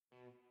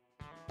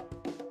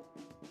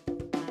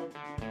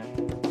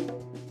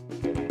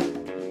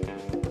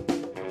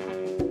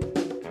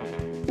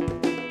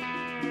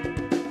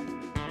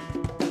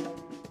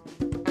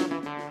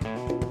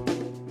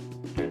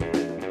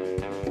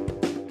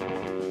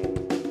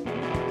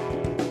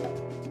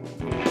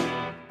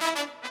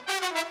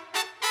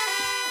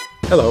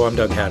Hello, I'm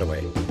Doug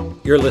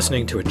Hadaway. You're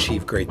listening to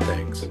Achieve Great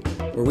Things,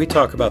 where we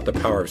talk about the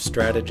power of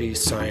strategy,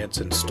 science,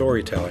 and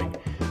storytelling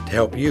to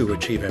help you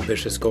achieve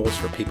ambitious goals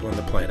for people on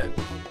the planet.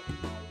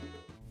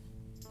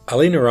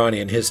 Ali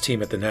Noorani and his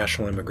team at the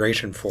National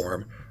Immigration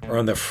Forum are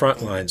on the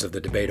front lines of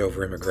the debate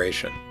over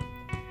immigration.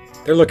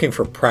 They're looking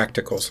for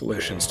practical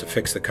solutions to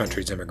fix the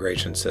country's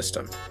immigration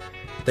system.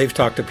 They've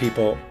talked to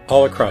people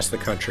all across the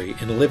country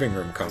in living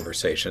room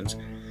conversations,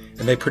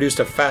 and they produced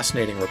a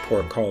fascinating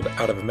report called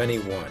Out of Many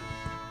One.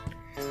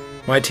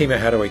 My team at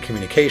Hadaway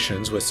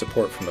Communications, with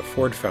support from the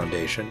Ford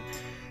Foundation,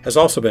 has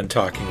also been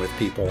talking with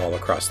people all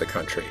across the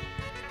country.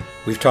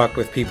 We've talked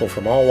with people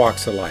from all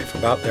walks of life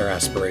about their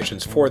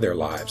aspirations for their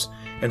lives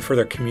and for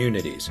their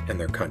communities and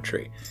their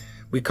country.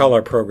 We call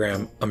our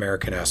program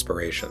American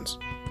Aspirations.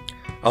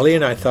 Ali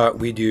and I thought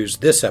we'd use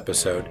this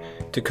episode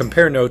to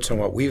compare notes on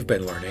what we've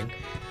been learning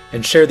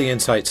and share the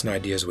insights and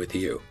ideas with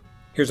you.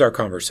 Here's our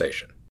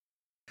conversation.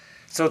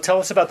 So tell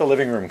us about the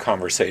living room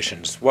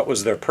conversations. What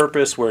was their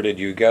purpose? Where did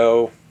you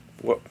go?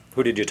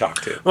 Who did you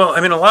talk to? Well,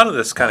 a lot of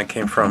this kind of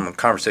came from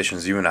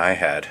conversations you and I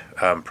had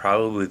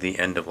probably the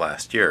end of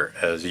last year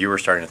as you were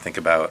starting to think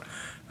about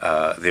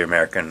the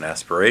American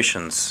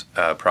Aspirations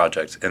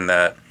project, and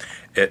that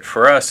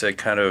for us,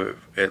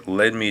 it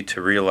led me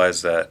to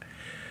realize that,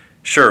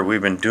 sure, we've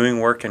been doing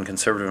work in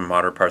conservative and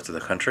moderate parts of the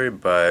country,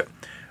 but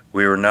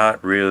we were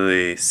not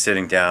really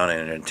sitting down in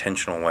an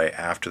intentional way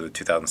after the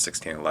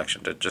 2016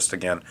 election to just,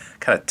 again,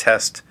 kind of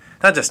test,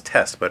 not just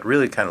test, but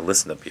really kind of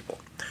listen to people.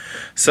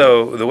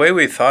 So the way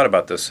we thought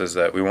about this is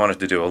that we wanted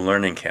to do a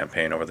learning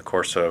campaign over the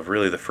course of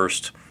really the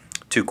first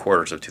 2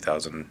 quarters of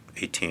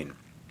 2018.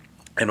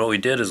 And what we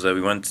did is that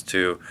we went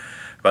to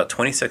about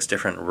 26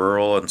 different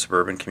rural and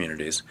suburban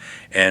communities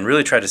and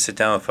really tried to sit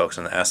down with folks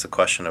and ask the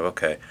question of,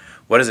 okay,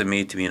 what does it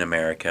mean to be an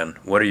American?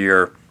 What are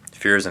your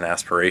fears and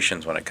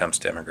aspirations when it comes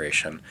to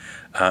immigration?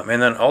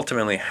 And then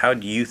ultimately, how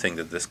do you think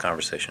that this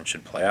conversation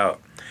should play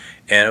out?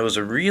 And it was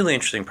a really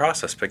interesting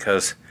process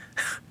because,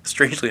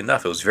 strangely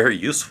enough, it was very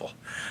useful.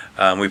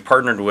 We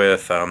partnered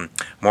with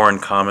More in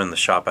Common, the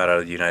shop out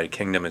of the United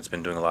Kingdom. It's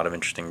been doing a lot of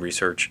interesting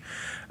research.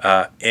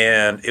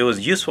 And it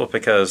was useful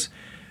because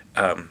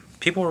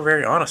people were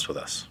very honest with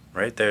us,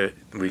 right?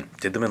 We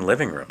did them in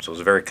living rooms. It was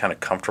a very kind of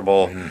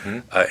comfortable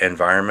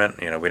environment.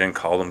 We didn't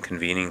call them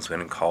convenings. We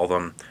didn't call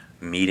them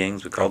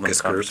meetings. We called them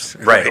groups.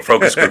 Right,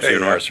 focus groups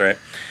even worse, right?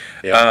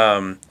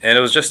 Yeah. And it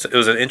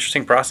was an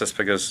interesting process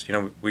because,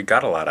 we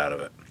got a lot out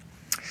of it.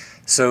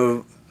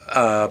 So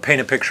paint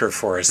a picture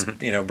for us.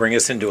 Bring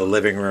us into a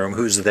living room.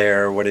 Who's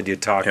there? What did you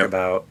talk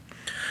about?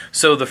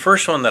 So the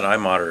first one that I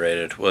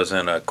moderated was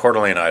in Coeur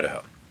d'Alene,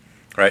 Idaho.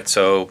 Right,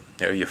 so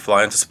you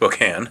fly into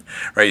Spokane,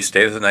 right? You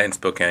stay the night in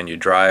Spokane. You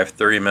drive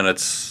 30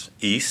 minutes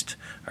east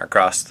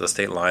across the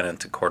state line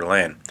into Coeur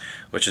d'Alene,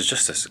 which is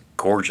just this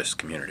gorgeous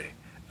community.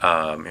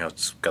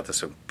 It's got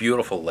this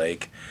beautiful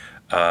lake.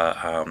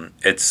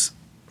 It's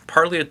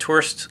partly a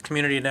tourist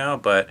community now,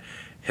 but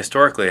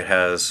historically it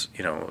has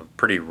a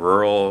pretty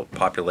rural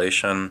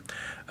population.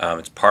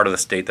 It's part of the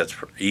state that's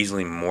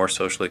easily more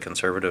socially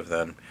conservative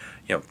than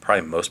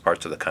probably most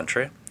parts of the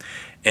country.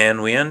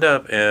 And we end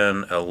up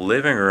in a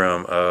living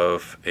room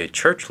of a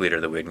church leader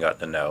that we had gotten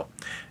to know.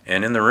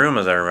 And in the room,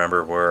 as I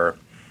remember, were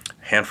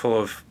a handful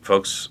of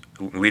folks,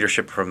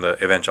 leadership from the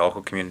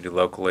evangelical community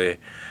locally,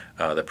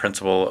 the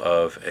principal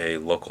of a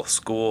local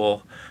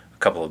school, a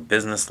couple of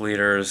business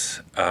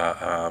leaders,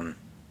 a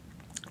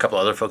couple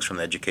other folks from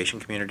the education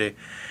community.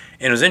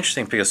 And it was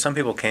interesting because some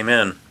people came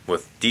in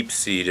with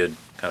deep-seated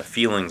kind of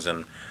feelings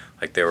and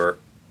like they were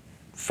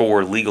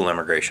for legal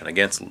immigration,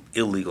 against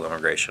illegal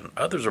immigration.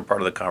 Others were part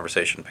of the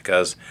conversation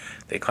because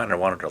they kind of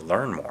wanted to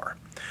learn more.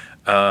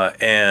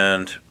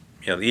 And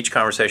each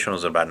conversation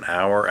was about an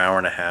hour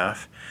and a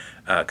half,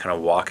 kind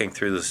of walking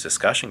through this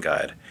discussion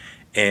guide.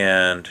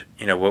 And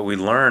what we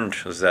learned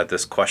was that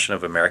this question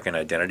of American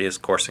identity is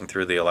coursing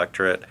through the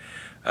electorate.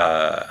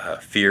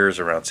 Fears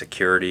around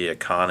security,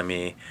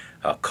 economy,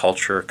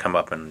 culture come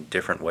up in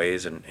different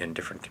ways in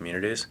different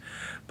communities.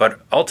 But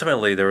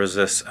ultimately, there was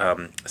this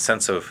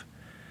sense of,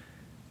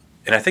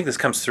 and I think this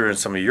comes through in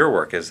some of your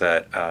work, is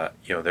that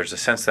there's a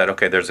sense that,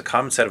 okay, there's a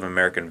common set of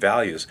American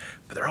values,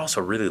 but they're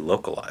also really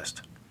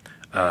localized.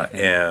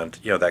 And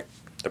that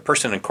the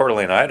person in Coeur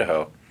d'Alene,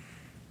 Idaho,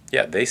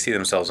 they see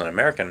themselves as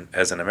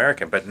an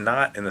American, but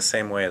not in the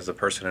same way as the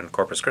person in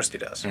Corpus Christi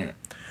does.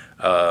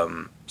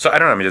 So I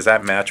don't know. Does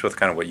that match with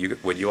kind of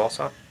what you all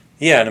saw?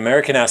 Yeah, in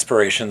American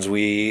Aspirations,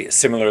 we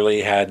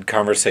similarly had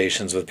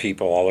conversations with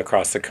people all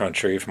across the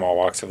country from all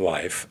walks of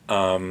life.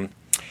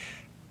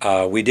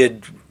 We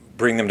did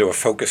bring them to a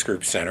focus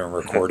group center and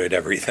recorded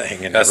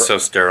everything. And that's so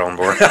sterile and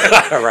boring.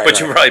 Right, but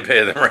you probably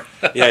pay them,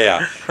 right?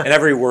 Yeah. And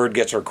every word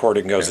gets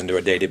recorded and goes into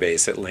a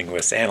database that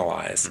linguists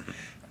analyze.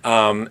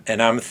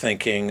 And I'm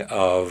thinking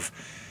of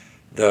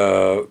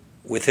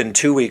within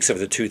 2 weeks of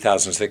the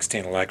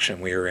 2016 election,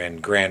 we were in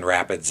Grand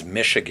Rapids,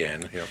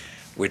 Michigan,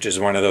 which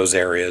is one of those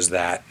areas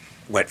that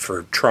went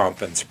for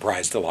Trump and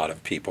surprised a lot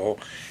of people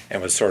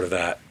and was sort of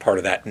that part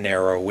of that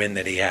narrow win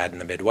that he had in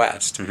the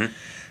Midwest.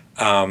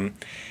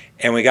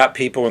 And we got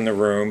people in the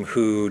room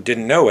who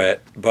didn't know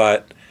it,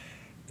 but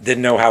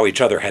didn't know how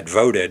each other had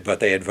voted, but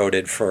they had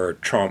voted for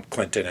Trump,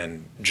 Clinton,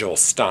 and Jill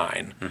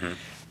Stein.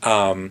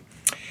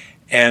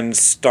 And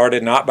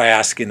started not by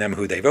asking them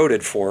who they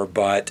voted for,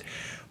 but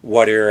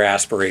what are your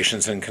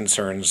aspirations and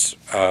concerns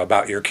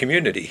about your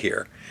community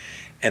here?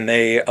 And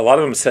a lot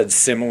of them said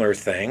similar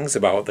things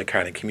about the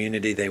kind of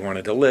community they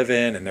wanted to live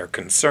in and their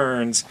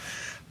concerns.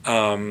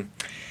 And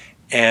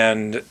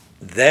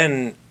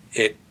then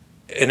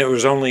it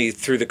was only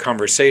through the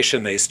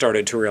conversation they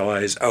started to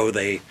realize,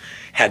 they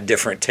had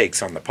different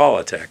takes on the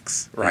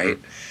politics, right?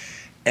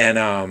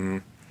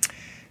 And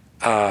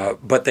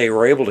but they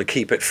were able to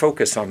keep it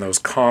focused on those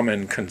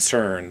common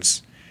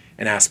concerns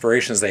and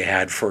aspirations they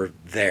had for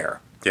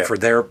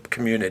their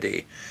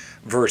community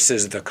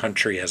versus the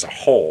country as a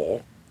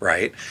whole,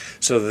 right?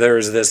 So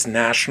there's this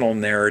national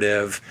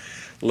narrative,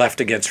 left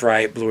against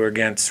right, blue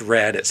against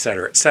red, et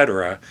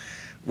cetera,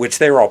 which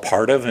they were all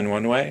part of in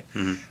one way.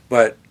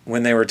 But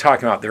when they were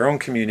talking about their own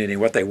community,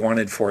 what they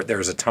wanted for it, there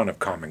was a ton of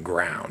common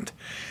ground.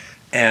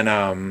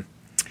 And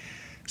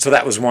so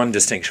that was one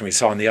distinction we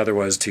saw. And the other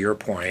was, to your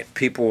point,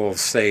 people will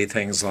say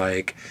things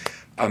like,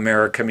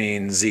 America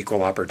means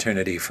equal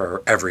opportunity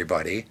for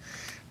everybody.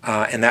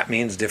 And that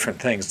means different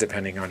things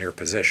depending on your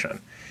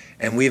position.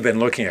 And we've been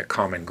looking at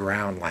common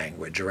ground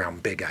language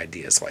around big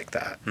ideas like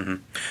that.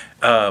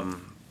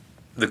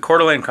 The Coeur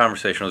d'Alene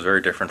conversation was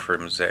very different for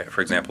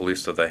example, at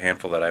least of the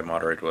handful that I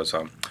moderated was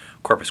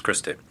Corpus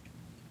Christi.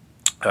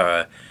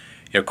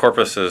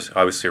 Corpus is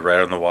obviously right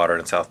on the water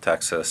in South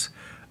Texas.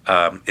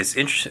 It's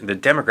interesting. The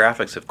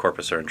demographics of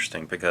Corpus are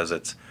interesting because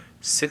it's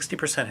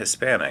 60%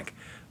 Hispanic,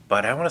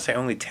 but I want to say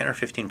only 10 or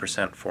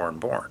 15%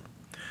 foreign-born.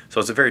 So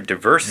it's a very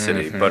diverse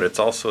city, but it's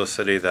also a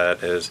city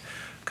that is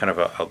kind of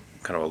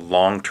a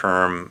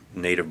long-term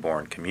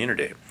native-born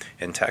community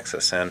in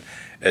Texas, and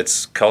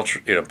it's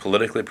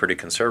politically pretty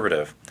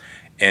conservative.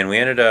 And we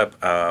ended up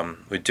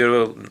we did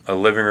a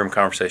living room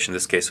conversation. In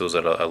this case, it was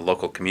at a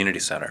local community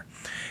center,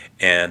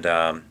 and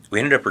we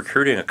ended up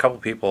recruiting a couple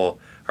people.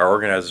 Our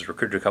organizers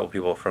recruited a couple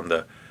people from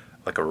a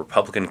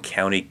Republican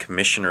county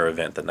commissioner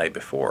event the night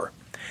before,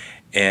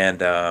 and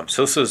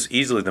so this was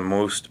easily the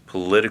most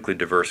politically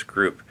diverse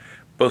group,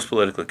 most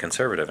politically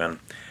conservative, and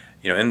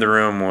in the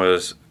room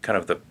was kind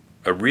of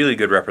a really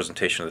good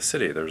representation of the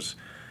city. There's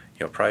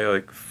probably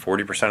like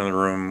 40% of the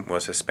room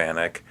was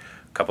Hispanic,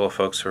 a couple of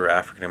folks who were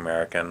African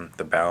American.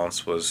 The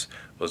balance was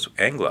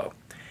Anglo,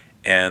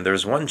 and there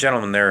was one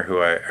gentleman there who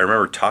I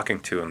remember talking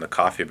to in the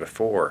coffee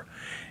before,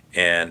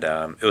 and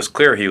it was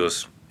clear he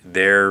was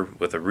there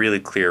with a really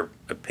clear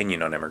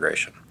opinion on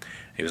immigration.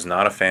 He was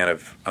not a fan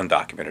of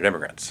undocumented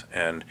immigrants.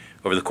 And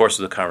over the course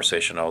of the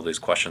conversation, all these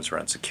questions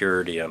around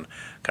security and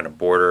kind of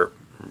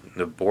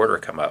the border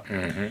come up.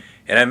 And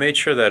I made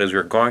sure that as we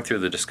were going through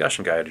the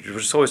discussion guide, it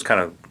was always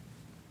kind of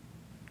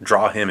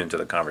draw him into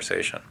the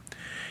conversation.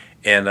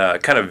 And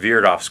kind of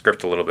veered off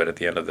script a little bit at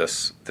the end of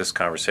this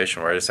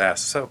conversation where I just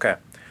asked, okay,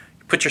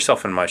 put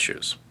yourself in my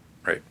shoes.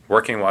 Right,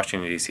 working in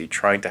Washington, D.C.,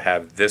 trying to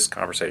have this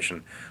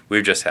conversation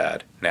we've just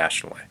had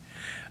nationally.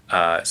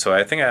 So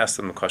I think I asked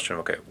them the question,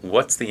 okay,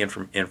 what's the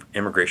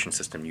immigration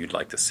system you'd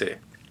like to see?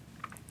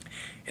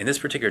 And this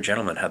particular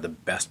gentleman had the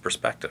best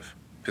perspective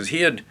because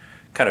he had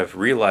kind of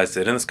realized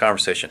that in this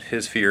conversation,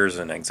 his fears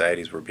and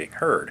anxieties were being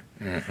heard,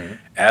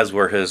 as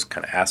were his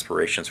kind of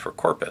aspirations for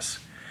Corpus.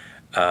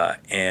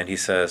 And he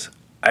says,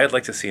 I'd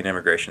like to see an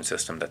immigration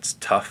system that's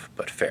tough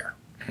but fair.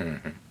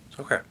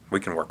 So, okay, we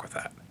can work with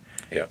that.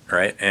 Yeah.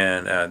 Right.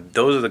 And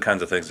those are the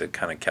kinds of things that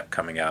kind of kept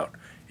coming out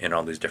in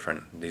all these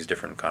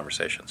different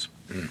conversations.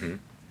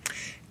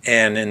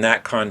 And in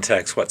that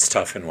context, what's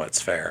tough and what's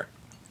fair?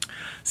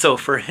 So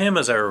for him,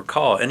 as I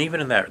recall, and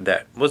even in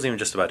that wasn't even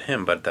just about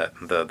him, but that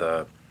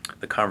the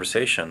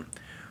conversation.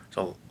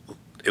 So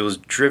it was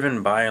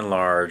driven by and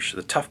large.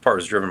 The tough part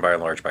was driven by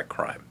and large by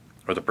crime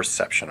or the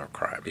perception of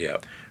crime. Yeah.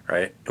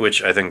 Right.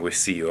 Which I think we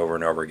see over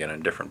and over again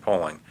in different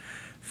polling.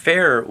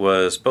 Fair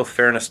was both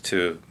fairness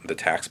to the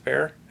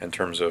taxpayer in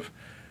terms of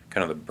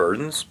kind of the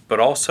burdens, but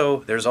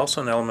also there's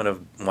also an element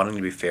of wanting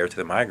to be fair to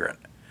the migrant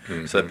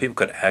so that people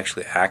could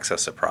actually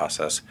access the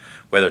process,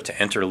 whether to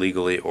enter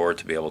legally or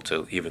to be able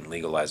to even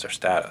legalize their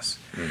status.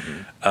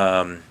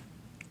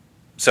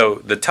 So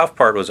the tough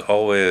part was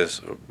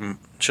always,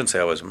 shouldn't say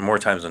always, more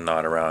times than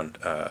not around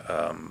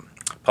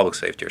public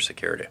safety or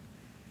security.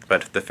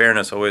 But the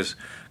fairness always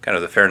kind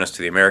of the fairness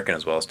to the American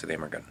as well as to the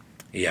immigrant.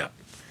 Yeah.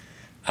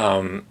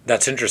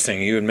 That's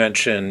interesting. You had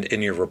mentioned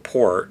in your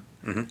report,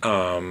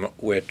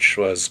 which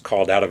was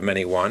called Out of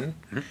Many One,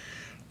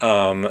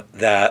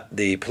 that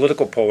the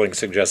political polling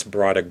suggests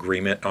broad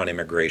agreement on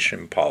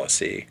immigration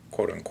policy,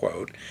 quote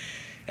unquote,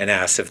 and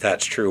asks if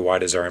that's true, why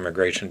does our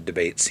immigration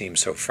debate seem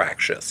so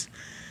fractious?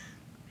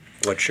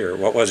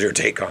 What was your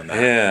take on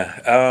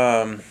that?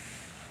 Yeah.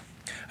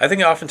 I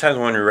think oftentimes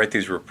when we write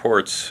these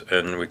reports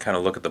and we kind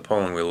of look at the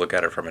polling, we look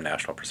at it from a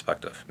national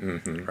perspective,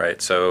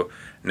 right? So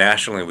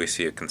nationally, we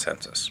see a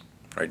consensus,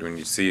 right? When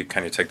you see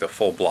kind of take the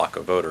full block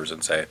of voters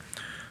and say,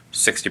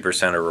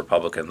 60% of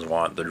Republicans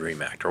want the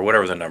DREAM Act, or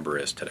whatever the number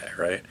is today,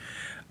 right?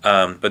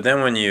 But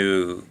then when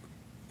you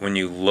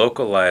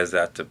localize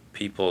that to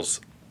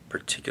people's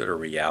particular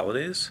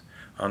realities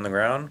on the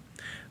ground,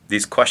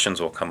 these questions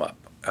will come up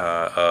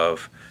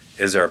of,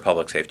 is there a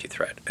public safety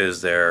threat?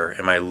 Is the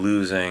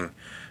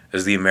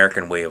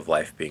American way of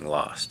life being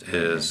lost?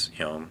 Is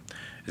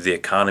the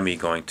economy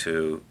going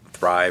to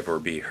thrive or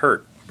be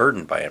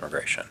burdened by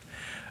immigration?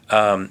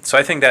 So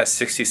I think that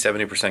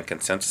 60-70%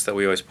 consensus that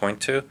we always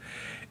point to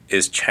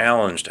is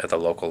challenged at the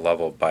local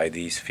level by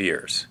these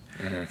fears.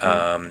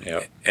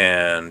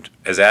 And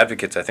as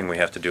advocates, I think we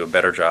have to do a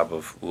better job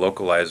of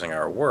localizing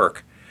our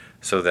work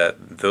so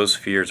that those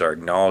fears are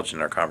acknowledged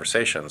in our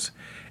conversations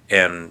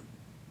and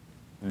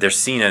they're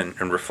seen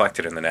and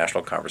reflected in the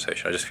national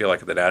conversation. I just feel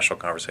like in the national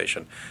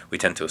conversation, we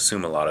tend to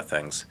assume a lot of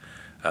things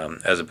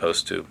as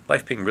opposed to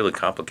life being really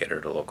complicated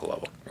at a local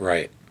level.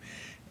 Right.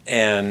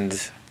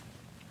 And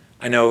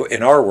I know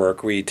in our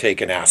work, we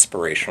take an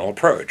aspirational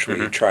approach.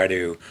 We try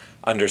to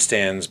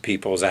understand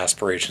people's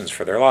aspirations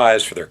for their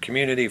lives, for their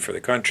community, for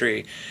the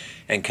country,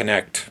 and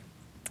connect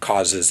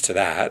causes to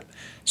that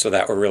so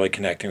that we're really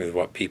connecting with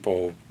what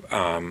people,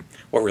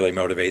 what really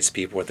motivates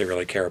people, what they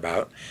really care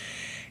about.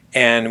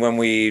 And when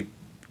we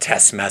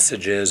test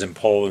messages and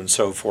poll and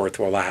so forth,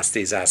 we'll ask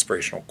these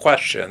aspirational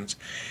questions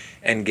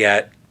and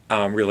get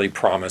really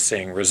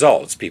promising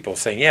results. People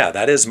saying, yeah,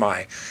 that is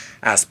my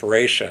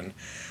aspiration.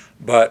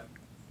 But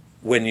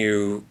when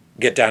you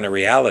get down to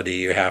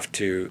reality,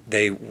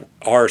 they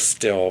are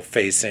still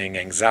facing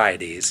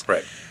anxieties.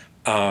 Right.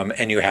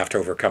 And you have to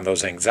overcome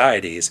those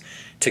anxieties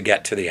to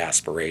get to the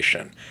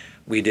aspiration.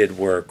 We did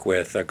work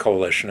with a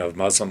coalition of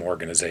Muslim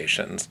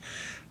organizations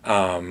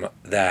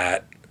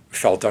that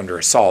felt under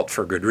assault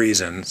for good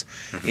reasons,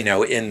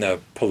 in the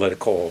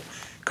political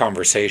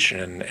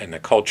conversation and the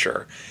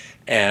culture.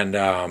 And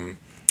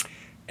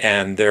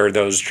there are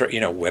those,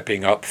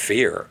 whipping up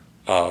fear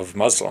of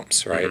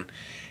Muslims, right?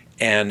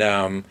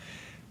 And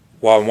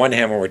while on one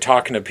hand, when we're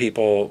talking to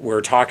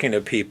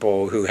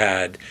people who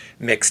had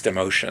mixed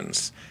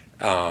emotions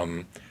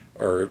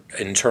or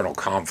internal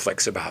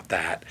conflicts about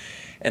that.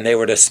 And they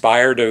would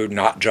aspire to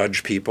not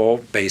judge people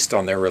based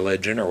on their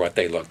religion or what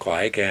they look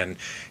like, and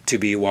to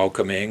be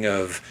welcoming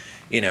of,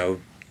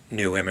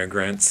 new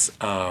immigrants,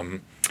 and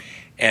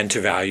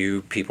to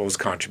value people's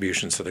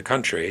contributions to the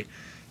country.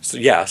 So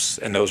yes,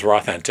 and those were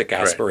authentic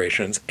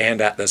aspirations. Right.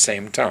 And at the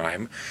same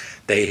time,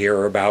 they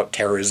hear about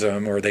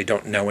terrorism or they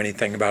don't know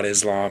anything about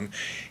Islam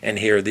and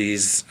hear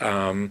these,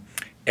 and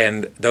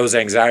those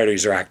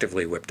anxieties are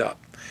actively whipped up.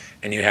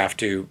 And you have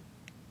to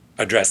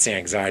address the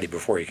anxiety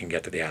before you can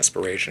get to the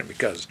aspiration,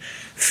 because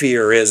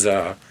fear is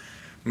a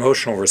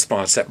emotional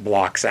response that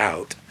blocks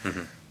out,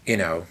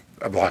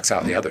 blocks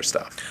out the other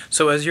stuff.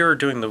 So as you're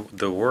doing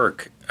the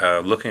work,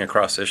 looking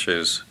across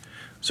issues,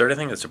 is there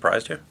anything that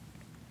surprised you?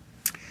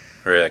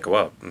 Or you're like,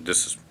 wow,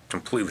 this is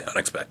completely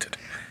unexpected?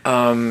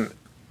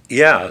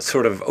 Yeah,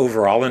 sort of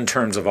overall in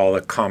terms of all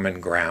the common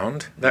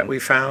ground that we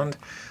found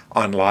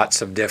on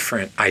lots of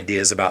different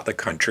ideas about the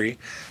country.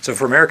 So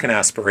for American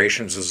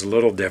Aspirations, it was a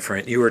little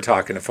different. You were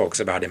talking to folks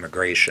about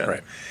immigration,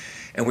 right,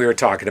 and we were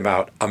talking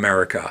about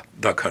America,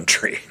 the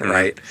country,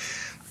 right?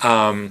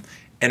 And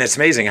it's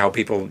amazing how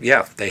people,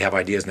 they have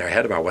ideas in their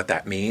head about what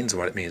that means,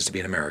 what it means to be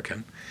an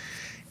American.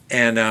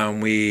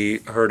 And we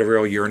heard a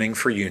real yearning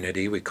for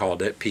unity, we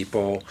called it.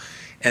 People,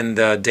 and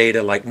the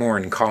data like More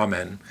in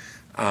Common,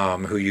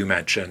 who you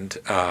mentioned,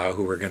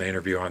 who we're going to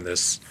interview on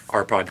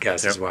our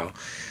podcast as well,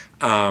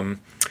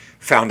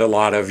 found a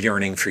lot of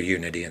yearning for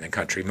unity in the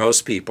country.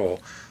 Most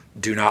people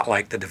do not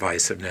like the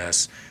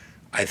divisiveness.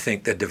 I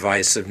think the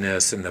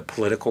divisiveness in the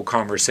political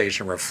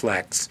conversation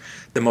reflects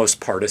the most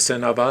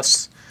partisan of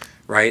us,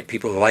 right?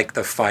 People like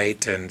the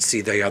fight and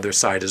see the other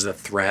side as a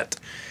threat.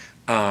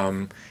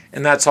 And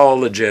that's all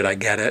legit, I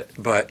get it,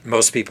 but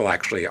most people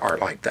actually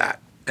aren't like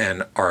that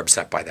and are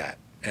upset by that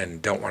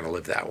and don't want to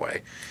live that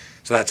way.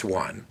 So that's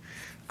one.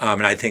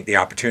 And I think the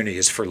opportunity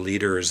is for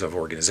leaders of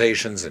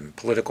organizations and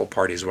political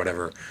parties,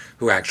 whatever,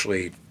 who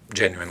actually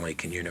genuinely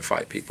can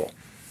unify people.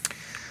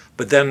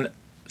 But then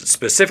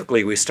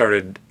specifically, we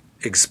started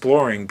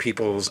exploring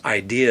people's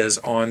ideas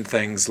on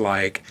things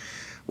like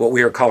what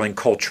we are calling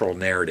cultural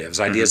narratives,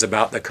 ideas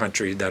about the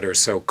country that are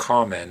so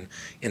common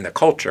in the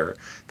culture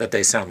that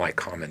they sound like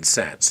common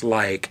sense.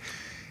 Like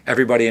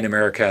everybody in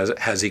America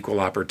has equal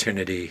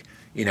opportunity,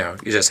 you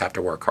just have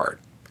to work hard.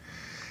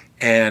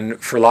 And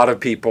for a lot of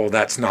people,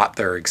 that's not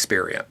their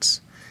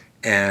experience.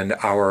 And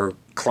our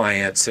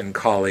clients and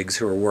colleagues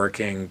who are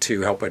working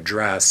to help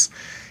address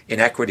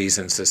inequities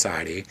in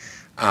society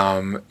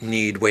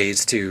need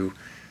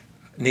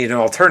an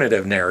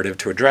alternative narrative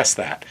to address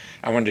that.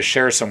 I wanted to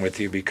share some with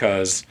you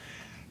because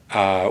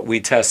we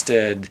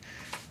tested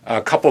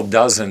a couple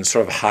dozen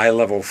sort of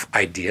high-level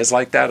ideas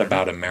like that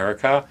about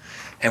America,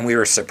 and we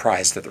were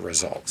surprised at the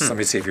results. Let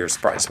me see if you're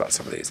surprised about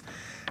some of these.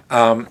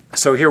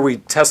 So here we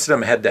tested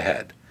them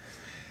head-to-head.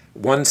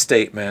 One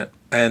statement,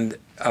 and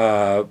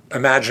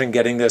imagine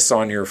getting this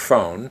on your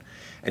phone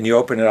and you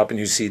open it up and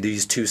you see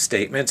these two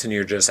statements and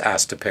you're just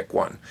asked to pick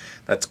one.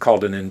 That's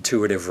called an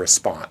intuitive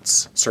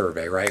response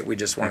survey, right? We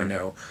just want to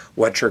know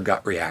what's your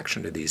gut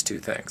reaction to these two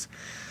things.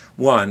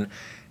 One,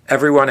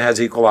 everyone has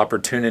equal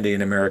opportunity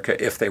in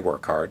America if they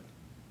work hard,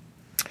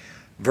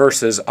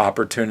 versus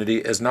opportunity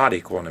is not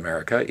equal in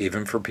America,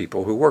 even for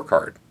people who work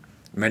hard.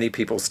 Many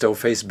people still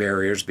face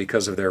barriers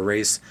because of their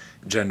race,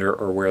 gender,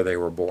 or where they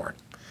were born.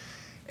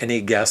 Any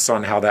guess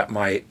on how that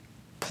might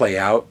play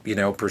out,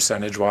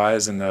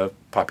 percentage-wise in the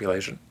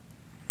population?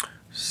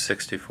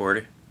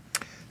 60-40?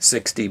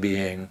 60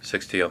 being?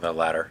 60 on the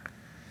latter.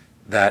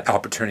 That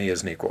opportunity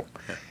isn't equal.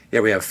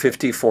 Yeah, we have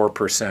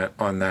 54%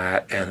 on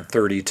that, and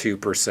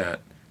 32%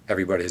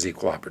 everybody has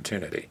equal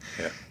opportunity.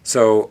 Yeah.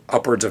 So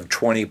upwards of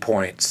 20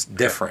 points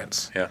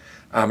difference. Yeah.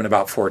 And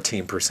about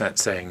 14%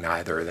 saying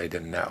neither, they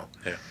didn't know.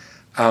 Yeah.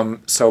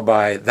 So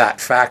by that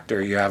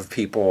factor, you have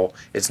people,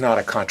 it's not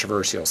a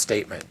controversial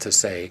statement to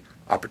say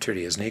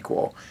opportunity isn't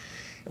equal.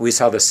 We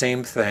saw the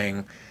same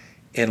thing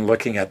in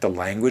looking at the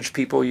language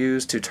people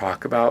use to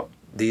talk about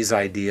these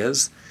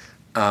ideas.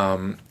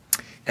 And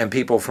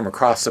people from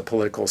across the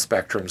political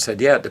spectrum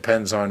said, yeah, it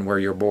depends on where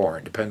you're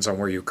born, depends on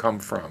where you come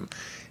from.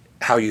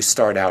 How you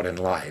start out in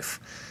life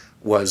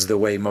was the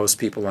way most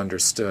people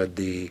understood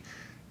the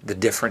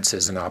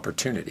differences in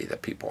opportunity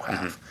that people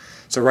have.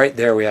 So right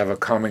there we have a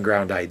common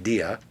ground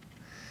idea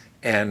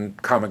and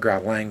common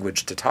ground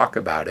language to talk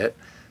about it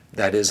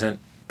that isn't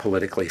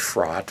politically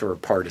fraught or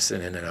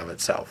partisan in and of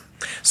itself.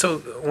 So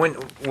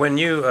when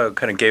you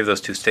kind of gave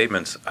those two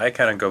statements, I've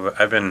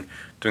been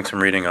doing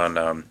some reading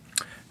on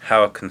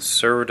how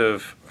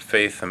conservative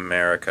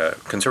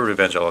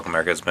evangelical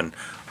America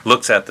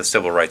looks at the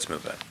civil rights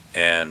movement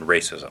and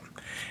racism.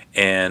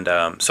 And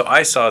so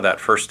I saw that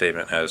first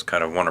statement as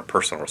kind of one of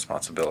personal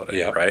responsibility,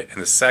 right?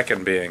 And the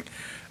second being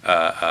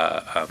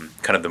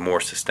kind of the more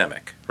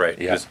systemic, right?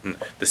 Yeah.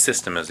 The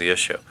system is the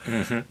issue.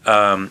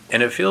 And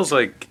it feels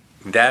like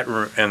that,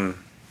 and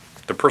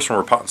the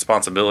personal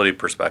responsibility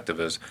perspective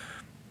is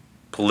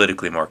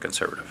politically more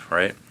conservative,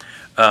 right?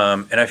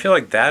 And I feel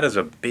like that is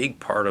a big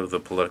part of the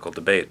political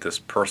debate, this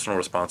personal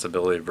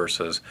responsibility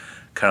versus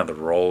kind of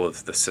the role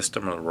of the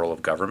system or the role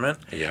of government.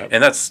 Yeah.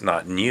 And that's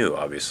not new,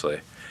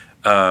 obviously.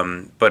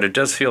 But it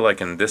does feel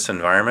like in this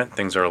environment,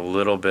 things are a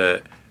little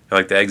bit,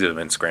 like the eggs have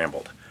been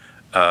scrambled.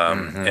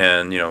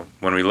 And,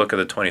 when we look at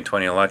the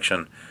 2020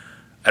 election,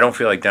 I don't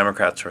feel like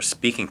Democrats are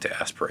speaking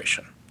to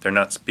aspiration. They're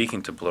not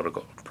speaking to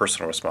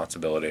personal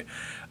responsibility.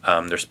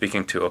 They're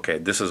speaking to, okay,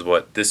 this is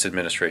what this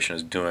administration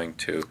is doing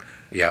to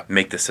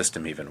make the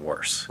system even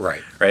worse.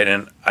 Right. Right.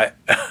 And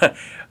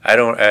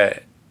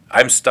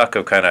I'm stuck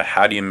of kind of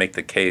how do you make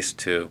the case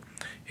to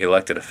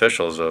elected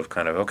officials of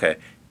kind of, okay,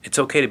 it's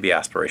okay to be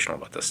aspirational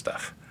about this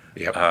stuff.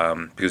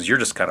 Because you're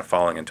just kind of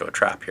falling into a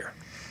trap here.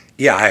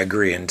 Yeah, I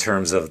agree in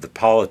terms of the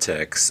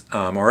politics,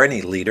 or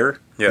any leader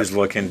who's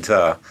looking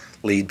to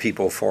lead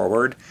people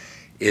forward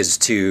is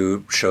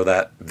to show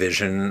that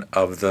vision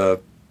of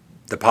the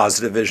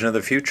positive vision of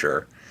the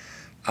future,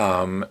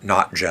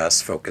 not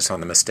just focus on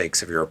the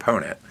mistakes of your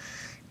opponent.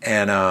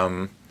 And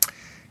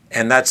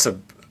that's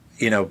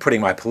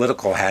putting my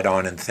political hat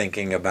on and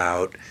thinking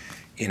about,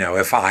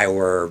 if I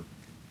were,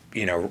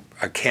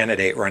 a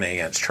candidate running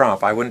against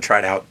Trump, I wouldn't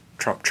try to out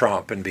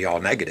Trump and be all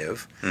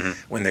negative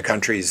when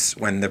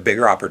the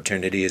bigger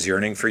opportunity is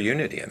yearning for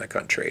unity in the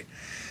country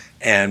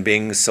and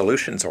being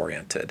solutions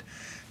oriented.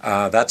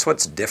 That's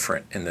what's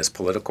different in this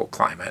political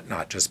climate,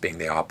 not just being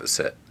the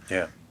opposite,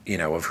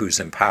 of who's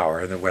in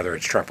power, whether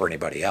it's Trump or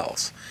anybody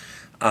else.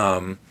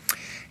 And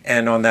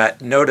on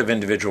that note of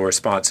individual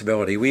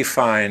responsibility, we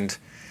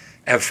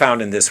have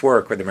found in this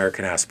work with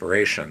American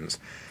Aspirations,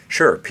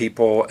 sure,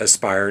 people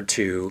aspire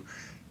to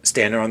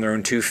stand on their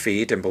own 2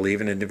 feet and believe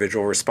in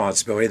individual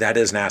responsibility. That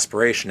is an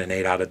aspiration, and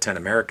 8 out of 10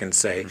 Americans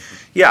say,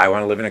 I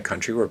want to live in a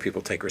country where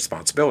people take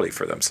responsibility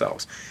for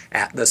themselves.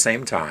 At the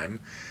same time,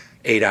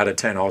 8 out of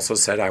 10 also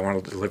said, I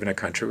want to live in a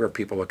country where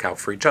people look out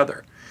for each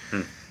other.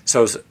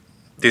 So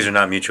these are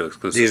not mutually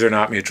exclusive. These are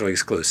not mutually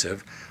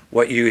exclusive.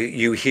 What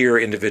you hear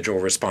individual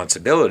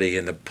responsibility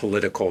in the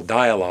political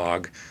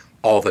dialogue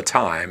all the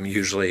time,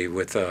 usually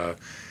with a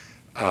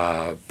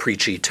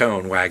preachy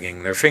tone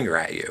wagging their finger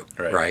at you,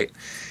 right?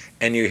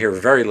 And you hear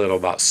very little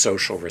about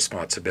social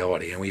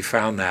responsibility. And we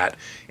found that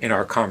in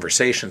our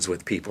conversations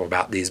with people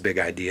about these big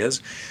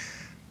ideas.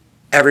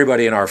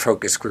 Everybody in our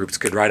focus groups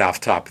could right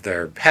off the top of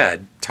their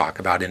head talk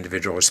about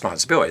individual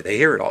responsibility. They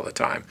hear it all the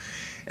time.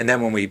 And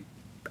then when we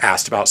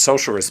asked about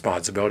social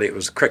responsibility, it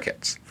was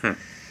crickets.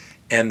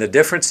 And the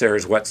difference there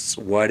is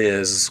what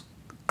is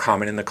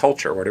common in the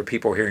culture. What are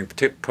people hearing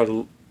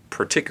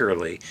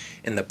particularly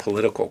in the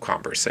political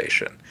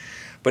conversation?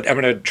 But I'm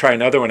going to try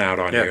another one out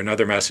on you,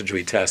 another message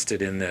we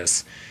tested in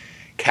this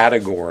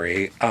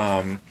category.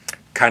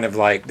 Kind of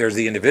like there's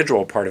the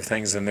individual part of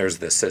things and there's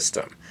the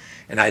system.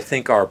 And I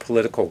think our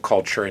political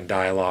culture and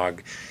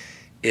dialogue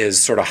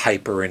is sort of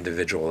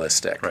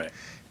hyper-individualistic. Right.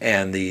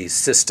 And the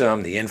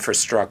system, the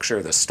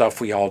infrastructure, the stuff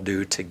we all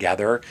do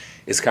together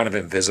is kind of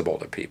invisible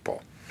to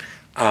people.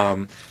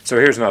 So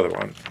here's another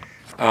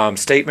one.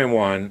 Statement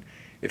 1,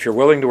 if you're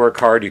willing to work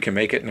hard, you can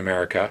make it in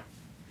America.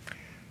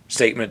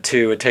 Statement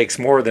 2, it takes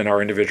more than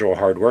our individual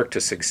hard work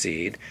to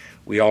succeed.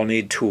 We all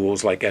need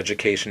tools like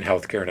education,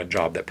 healthcare, and a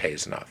job that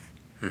pays enough.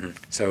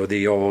 So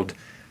the old,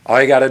 all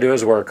you got to do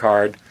is work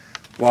hard.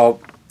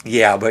 Well,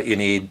 yeah, but you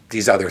need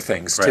these other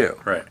things too,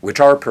 which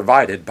are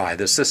provided by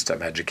the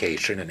system,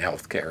 education and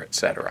healthcare, et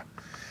cetera.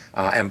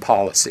 And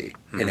policy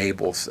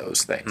enables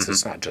those things.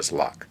 It's not just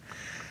luck.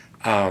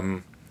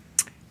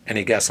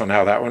 Any guess on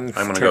how that one?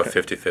 I'm going to go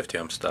 50-50.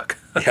 I'm stuck.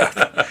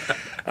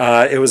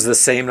 Yeah. It was the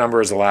same number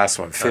as the last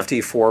one.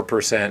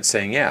 54%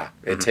 saying,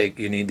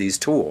 you need these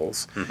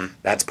tools.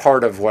 That's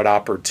part of what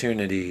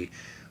opportunity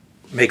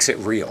makes it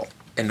real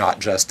and not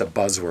just a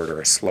buzzword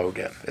or a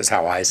slogan, is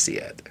how I see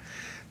it,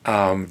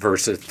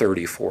 versus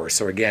 34.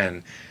 So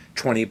again,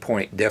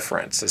 20-point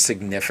difference, a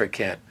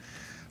significantly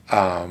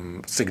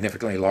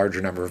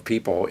larger number of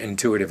people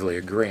intuitively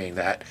agreeing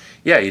that,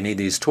 you need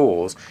these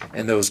tools,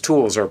 and those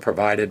tools are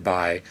provided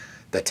by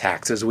the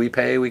taxes we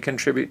pay, we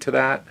contribute to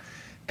that,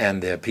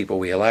 and the people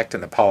we elect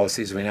and the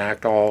policies we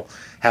enact all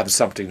have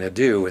something to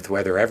do with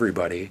whether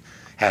everybody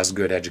has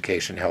good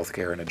education,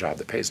 healthcare, and a job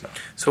that pays enough.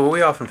 So what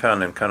we often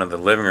found in kind of the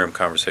living room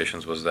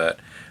conversations was that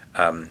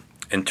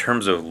in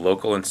terms of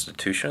local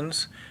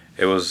institutions,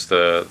 it was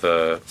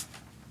the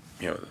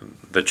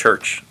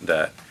church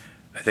that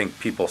I think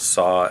people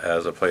saw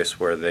as a place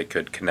where they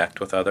could connect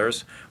with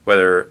others,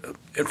 whether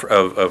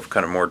of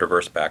kind of more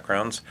diverse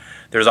backgrounds.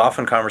 There's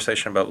often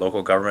conversation about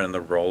local government and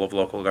the role of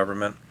local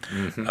government.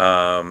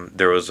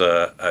 There was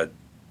a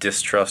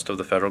distrust of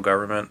the federal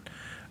government,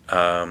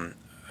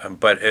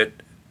 but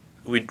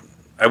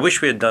I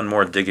wish we had done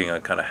more digging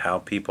on kind of how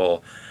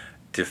people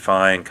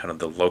define kind of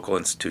the local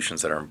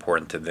institutions that are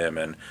important to them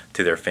and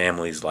to their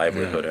family's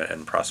livelihood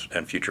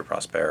and future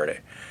prosperity.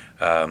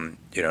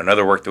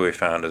 Another work that we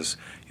found is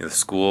the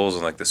schools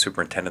and like the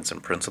superintendents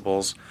and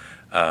principals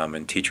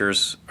and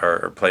teachers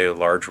play a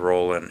large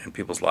role in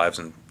people's lives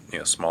in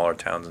smaller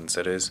towns and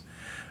cities.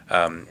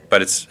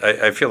 But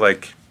I feel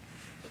like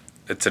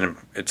it's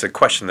a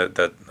question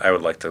that I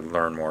would like to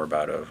learn more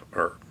about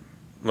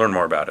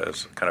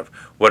is kind of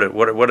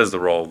what is the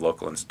role of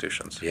local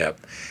institutions? Yeah,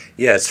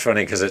 it's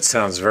funny because it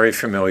sounds very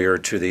familiar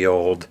to the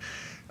old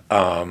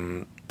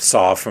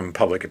saw from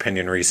public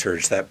opinion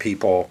research that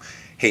people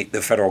hate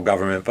the federal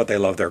government, but they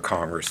love their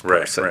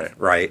congressperson,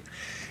 right?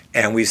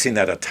 And we've seen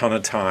that a ton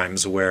of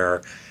times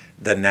where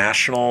the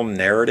national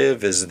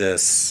narrative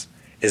is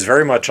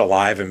very much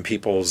alive in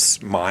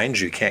people's minds.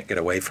 You can't get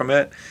away from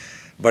it,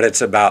 but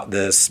it's about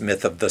this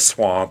myth of the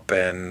swamp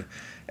and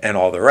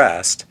all the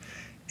rest.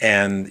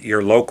 And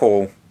your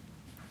local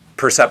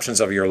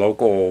perceptions of your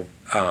local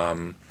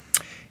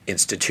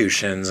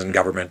institutions and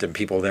government and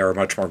people there are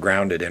much more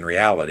grounded in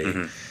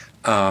reality.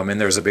 And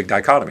there's a big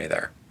dichotomy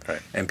there.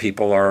 Right. And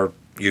people are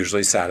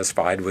usually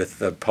satisfied with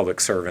the public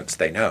servants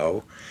they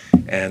know,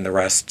 and the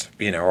rest,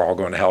 are all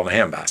going to hell in a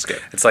handbasket.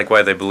 It's like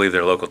why they believe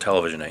their local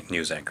television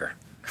news anchor.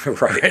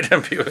 Right.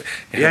 And people,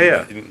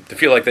 to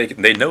feel like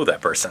they know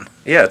that person.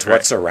 Yeah, it's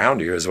what's around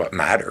you is what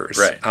matters.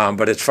 Right.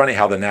 But it's funny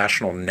how the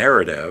national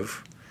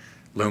narrative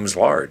looms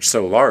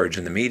so large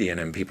in the media and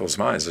in people's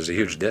minds. There's a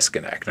huge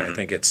disconnect. And I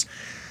think it's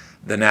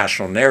the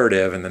national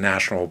narrative and the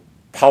national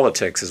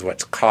politics is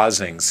what's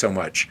causing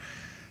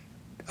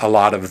a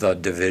lot of the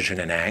division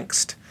and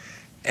angst.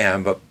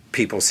 But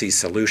people see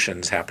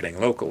solutions happening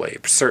locally,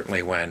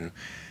 certainly when,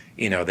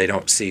 they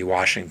don't see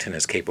Washington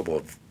as capable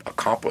of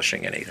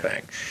accomplishing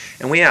anything.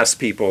 And we asked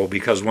people,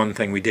 because one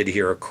thing we did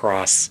hear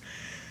across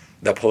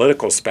the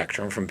political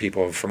spectrum from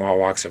people from all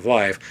walks of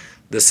life,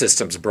 the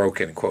system's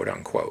broken, quote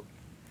unquote.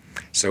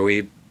 So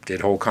we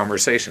did whole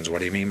conversations. What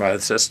do you mean by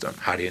the system?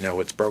 How do you know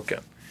it's broken?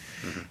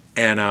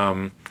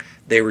 And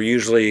they were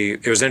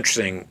it was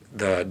interesting,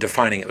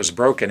 defining it was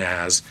broken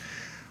as,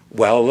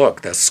 well,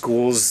 look, the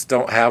schools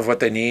don't have what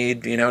they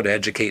need, to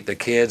educate the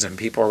kids, and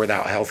people are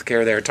without health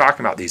care. They were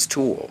talking about these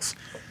tools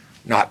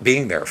not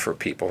being there for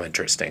people,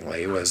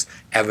 interestingly. It was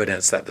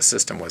evidence that the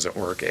system wasn't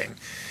working.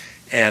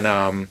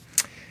 And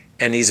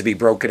needs to be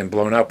broken and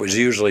blown up was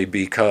usually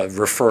because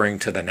referring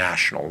to the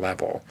national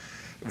level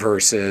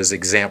versus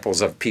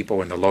examples of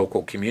people in the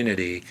local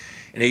community.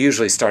 And it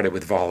usually started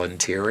with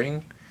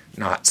volunteering,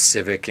 not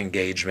civic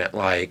engagement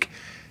like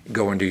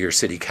going to your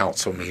city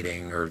council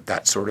meeting or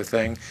that sort of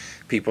thing.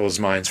 People's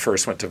minds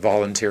first went to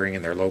volunteering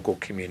in their local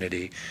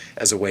community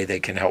as a way they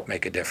can help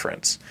make a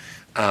difference.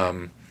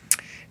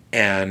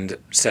 And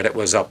said it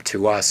was up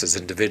to us as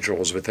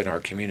individuals within our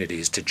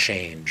communities to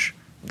change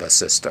the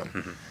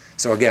system.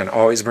 So again,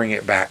 always bring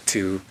it back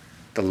to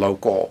the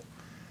local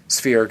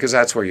sphere, because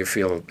that's where you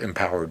feel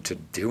empowered to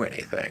do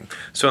anything.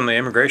 So in the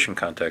immigration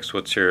context,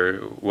 what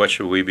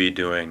should we be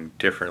doing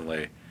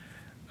differently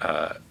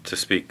to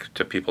speak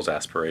to people's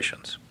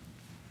aspirations?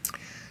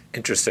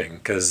 Interesting,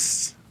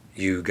 because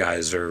you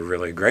guys are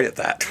really great at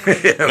that.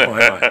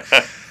 Why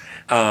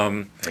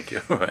not? Thank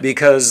you.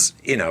 Because,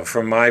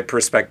 from my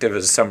perspective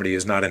as somebody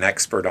who's not an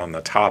expert on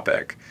the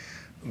topic,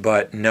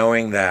 but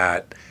knowing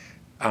that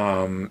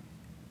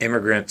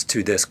immigrants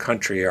to this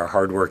country are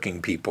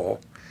hardworking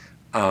people,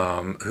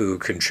 who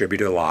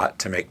contributed a lot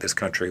to make this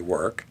country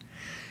work,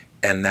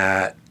 and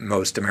that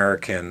most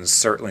Americans,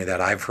 certainly that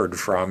I've heard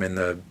from in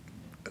the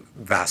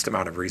vast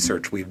amount of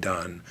research we've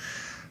done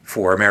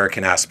for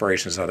American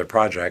Aspirations and other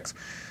projects,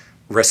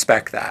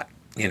 respect that.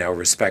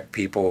 Respect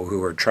people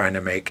who are trying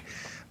to make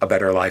a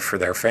better life for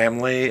their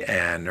family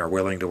and are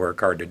willing to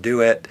work hard to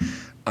do it,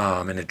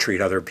 and to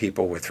treat other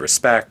people with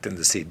respect and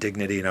to see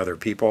dignity in other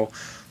people.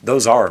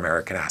 Those are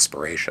American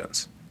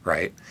aspirations,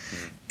 right?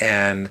 Mm-hmm.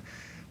 And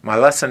my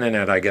lesson in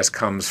it, I guess,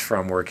 comes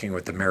from working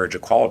with the marriage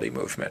equality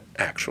movement,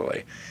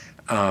 actually.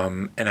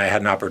 And I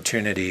had an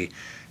opportunity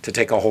to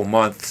take a whole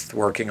month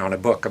working on a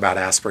book about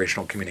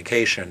aspirational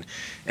communication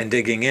and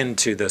digging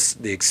into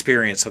the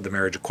experience of the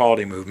marriage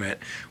equality movement,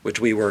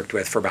 which we worked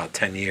with for about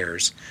 10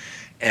 years,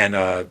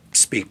 and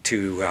speak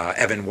to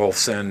Evan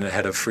Wolfson,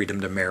 head of Freedom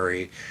to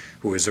Marry,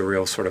 who was a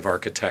real sort of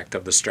architect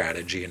of the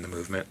strategy in the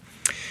movement.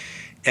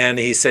 And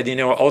he said,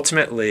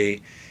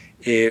 ultimately,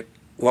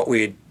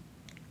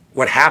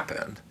 what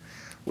happened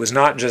was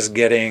not just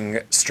getting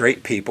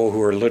straight people who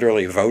were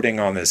literally voting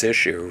on this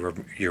issue,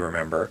 you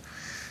remember,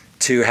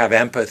 to have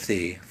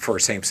empathy for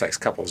same-sex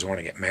couples who want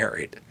to get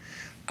married.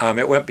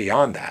 It went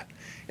beyond that.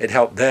 It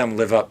helped them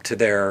live up to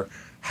their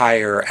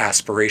higher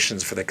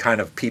aspirations for the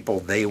kind of people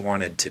they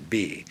wanted to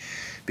be.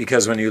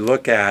 Because when you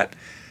look at,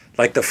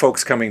 like the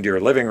folks coming to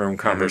your living room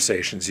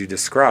conversations you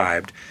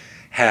described,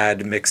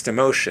 had mixed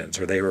emotions,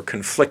 or they were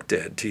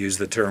conflicted, to use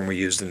the term we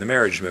used in the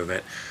marriage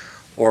movement,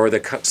 or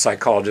the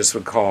psychologists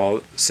would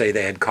say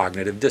they had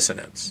cognitive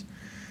dissonance,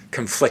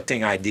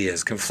 conflicting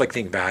ideas,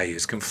 conflicting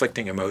values,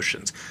 conflicting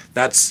emotions.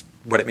 That's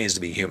what it means to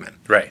be human.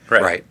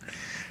 Right.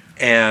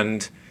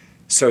 And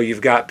so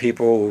you've got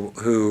people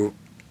who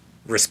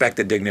respect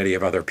the dignity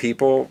of other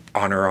people,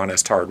 honor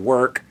honest hard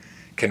work,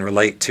 can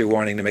relate to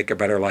wanting to make a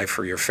better life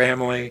for your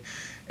family,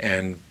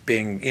 and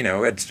being,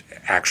 it's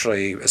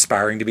actually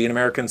aspiring to be an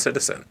American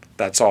citizen.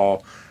 That's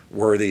all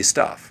worthy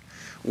stuff,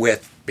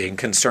 with being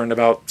concerned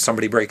about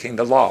somebody breaking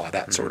the law,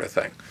 that sort of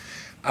thing.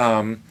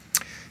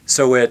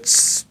 So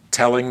it's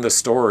telling the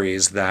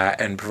stories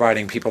and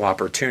providing people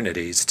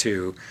opportunities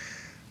to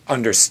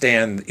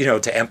understand, to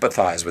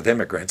empathize with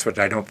immigrants, which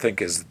I don't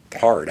think is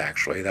hard,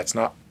 actually. That's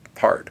not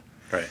hard.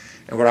 Right.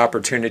 And what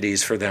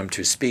opportunities for them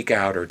to speak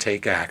out or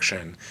take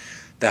action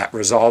that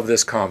resolve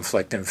this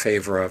conflict in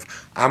favor of,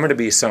 I'm going to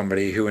be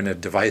somebody who, in a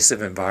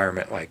divisive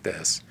environment like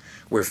this,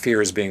 where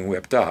fear is being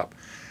whipped up,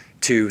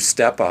 to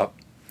step up,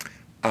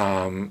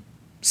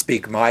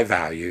 speak my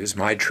values,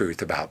 my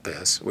truth about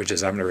this, which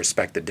is I'm going to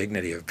respect the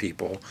dignity of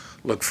people,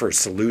 look for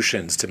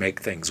solutions to make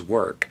things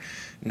work,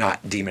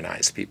 not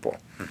demonize people.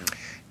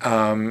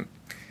 Mm-hmm.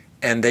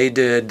 And they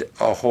did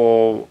a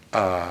whole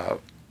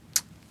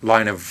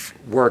line of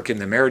work in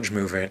the marriage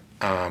movement,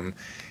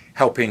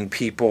 helping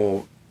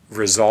people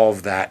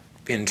resolve that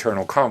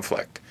internal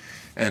conflict,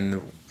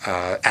 and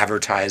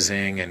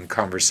advertising and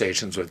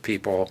conversations with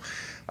people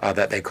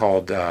that they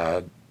called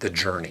the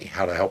journey,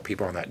 how to help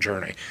people on that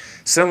journey.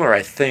 Similar,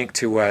 I think,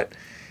 to what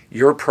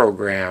your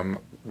program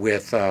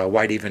with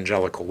white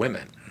evangelical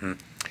women. Mm-hmm.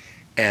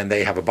 And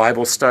they have a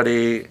Bible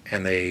study,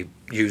 and they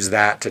use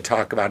that to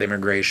talk about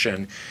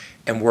immigration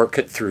and work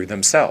it through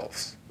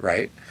themselves,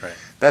 right? Right.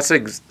 That's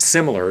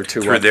similar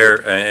to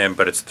through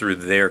but it's through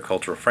their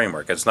cultural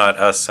framework. It's not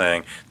us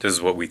saying this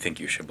is what we think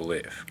you should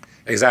believe.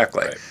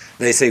 Exactly. Right.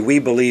 They say we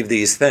believe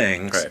these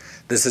things. Right.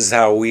 This is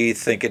how we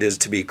think it is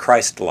to be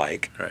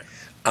Christ-like, right.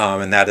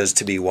 And that is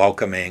to be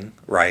welcoming,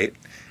 right?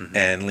 Mm-hmm.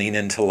 And lean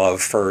into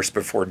love first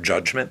before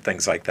judgment,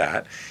 things like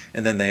that.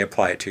 And then they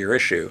apply it to your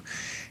issue.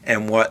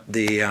 And what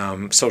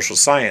the social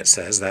science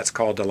says, that's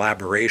called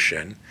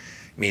elaboration,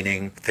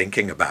 meaning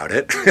thinking about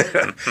it,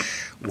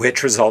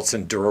 which results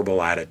in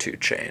durable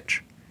attitude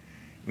change.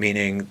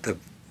 Meaning the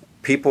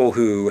people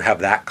who have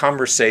that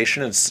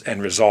conversation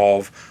and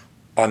resolve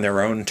on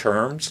their own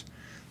terms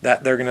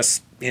that they're going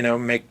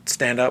to,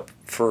 stand up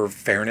for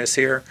fairness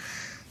here,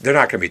 they're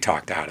not going to be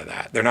talked out of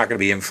that. They're not going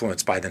to be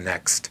influenced by the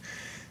next,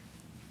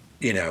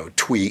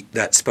 tweet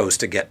that's supposed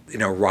to get,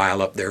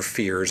 rile up their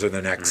fears, or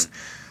the next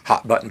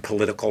hot button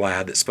political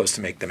ad that's supposed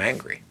to make them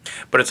angry.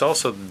 But it's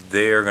also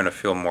they're going to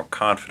feel more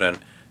confident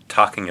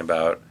talking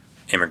about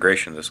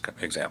immigration, this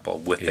example,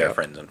 with their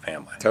friends and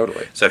family.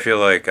 Totally. So I feel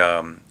like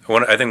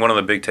I think one of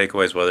the big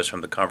takeaways, whether it's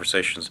from the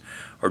conversations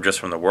or just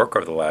from the work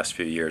over the last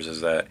few years, is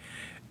that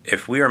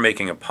if we are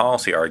making a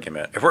policy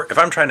argument, if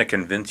I'm trying to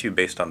convince you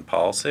based on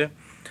policy,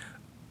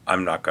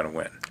 I'm not going to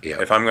win.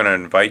 Yep. If I'm going to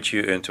invite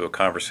you into a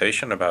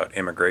conversation about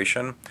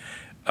immigration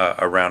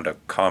around a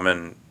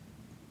common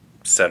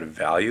set of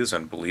values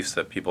and beliefs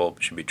that people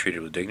should be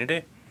treated with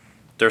dignity,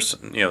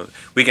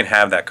 we can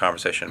have that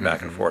conversation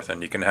back and forth,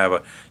 and you can have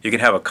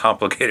a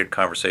complicated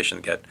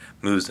conversation that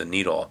moves the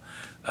needle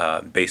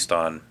based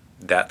on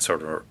that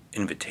sort of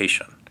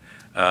invitation.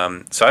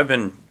 So I've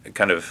been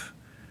kind of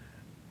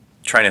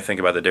trying to think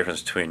about the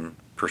difference between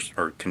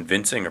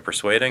convincing or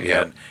persuading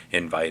and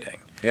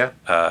inviting. Yeah.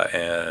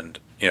 And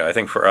I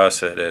think for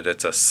us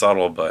it's a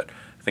subtle but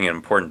I think an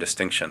important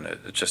distinction.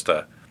 It's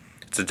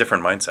a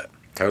different mindset.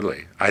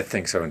 Totally. I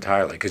think so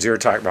entirely. Because you're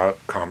talking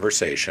about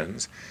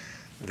conversations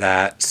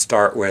that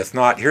start with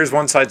not, here's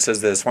one side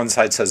says this, one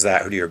side says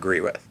that, who do you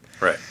agree with?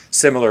 Right.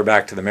 Similar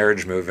back to the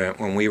marriage movement,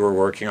 when we were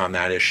working on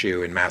that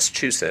issue in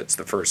Massachusetts,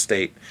 the first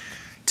state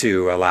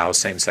to allow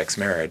same-sex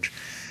marriage,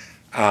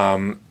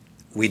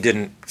 we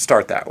didn't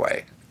start that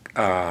way.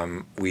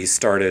 We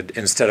started,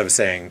 instead of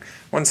saying,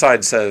 one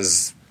side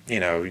says,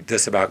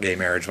 this about gay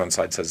marriage, one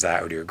side says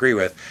that, who do you agree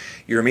with?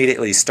 You're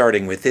immediately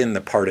starting within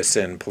the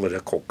partisan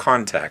political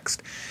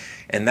context.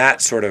 And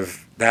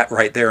that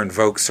right there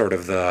invokes sort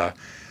of the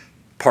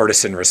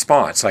partisan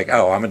response, like,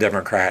 oh, I'm a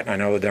Democrat, and I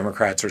know the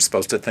Democrats are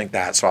supposed to think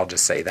that, so I'll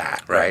just say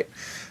that, right?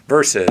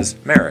 Versus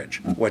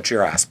marriage, what's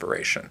your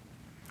aspiration?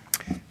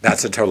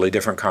 That's a totally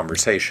different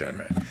conversation.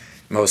 Right.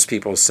 Most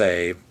people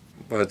say,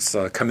 what's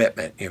a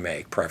commitment you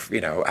make,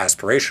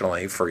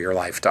 aspirationally for your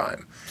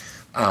lifetime,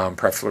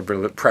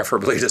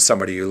 preferably to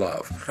somebody you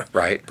love,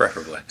 right?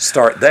 Preferably.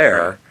 Start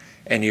there,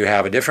 and you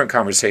have a different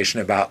conversation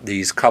about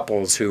these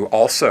couples who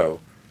also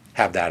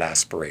have that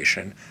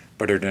aspiration,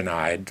 but are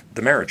denied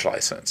the marriage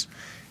license.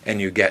 And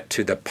you get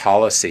to the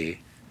policy,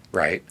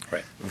 right,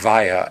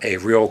 via a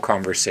real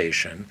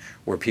conversation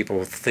where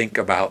people think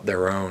about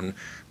their own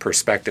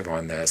perspective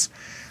on this,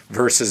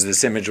 versus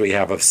this image we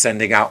have of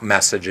sending out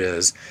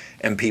messages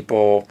and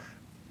people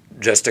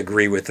just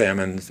agree with them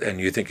and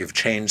you think you've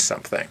changed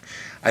something.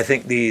 I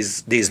think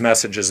these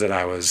messages that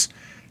I was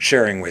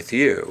sharing with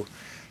you,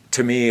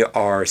 to me,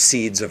 are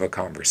seeds of a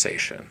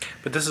conversation.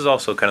 But this is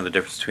also kind of the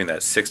difference between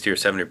that 60 or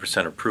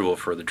 70% approval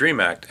for the DREAM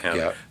Act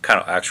and kind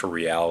of actual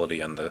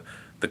reality and the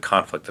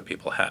conflict that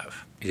people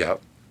have. Yep.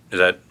 Is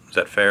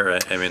that fair?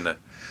 I mean,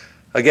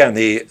 Again,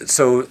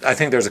 so I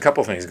think there's a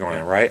couple things going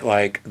on, right?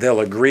 Like, they'll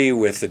agree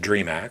with the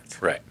DREAM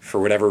Act, right, for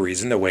whatever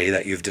reason, the way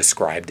that you've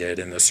described it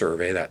in the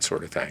survey, that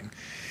sort of thing.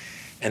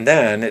 And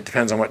then it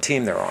depends on what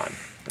team they're on,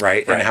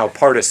 right? And how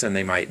partisan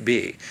they might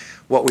be.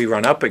 What we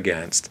run up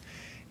against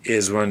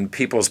is when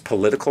people's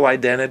political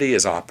identity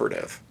is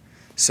operative.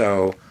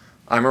 So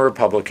I'm a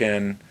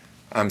Republican,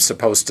 I'm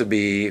supposed to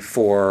be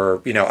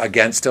for,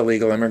 against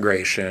illegal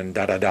immigration,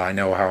 I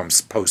know how I'm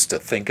supposed to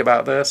think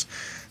about this.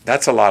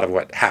 That's a lot of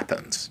what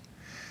happens.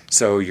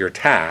 So your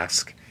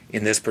task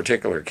in this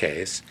particular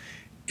case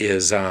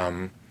is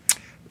to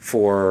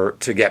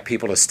get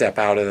people to step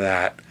out of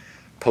that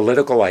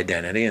political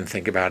identity and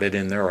think about it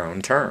in their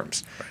own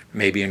terms,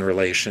 maybe in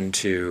relation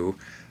to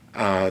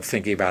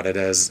thinking about it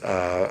as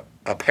a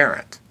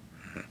parent,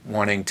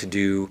 wanting to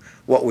do,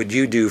 what would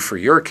you do for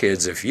your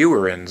kids if you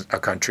were in a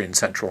country in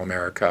Central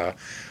America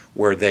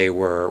where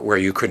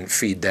you couldn't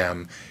feed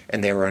them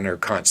and they were under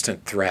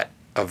constant threat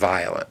of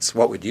violence?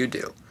 What would you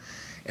do?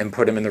 And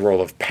put them in the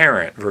role of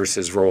parent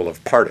versus role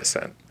of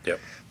partisan. Yep.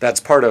 That's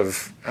part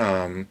of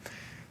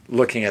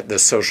looking at the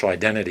social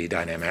identity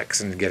dynamics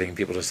and getting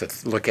people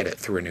to look at it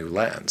through a new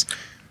lens.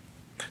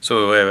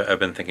 So the way I've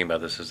been thinking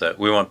about this is that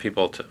we want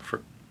people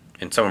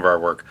in some of our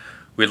work,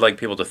 we'd like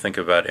people to think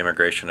about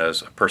immigration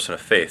as a person of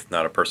faith,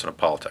 not a person of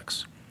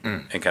politics,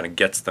 and kind of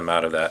gets them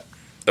out of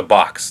the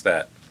box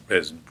that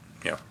is,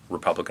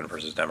 Republican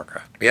versus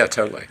Democrat. Yeah,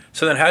 totally.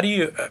 So then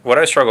what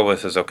I struggle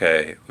with is,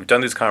 okay, we've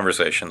done these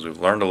conversations, we've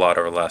learned a lot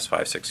over the last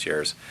 5-6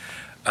 years,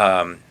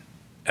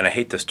 and I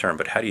hate this term,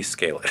 but how do you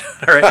scale it?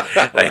 All right?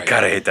 I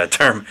gotta hate that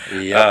term.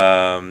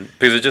 Yep.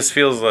 Because it just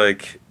feels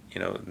like,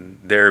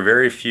 there are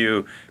very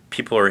few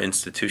people or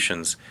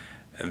institutions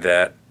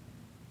that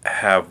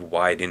have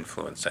wide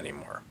influence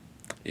anymore.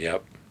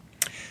 Yep.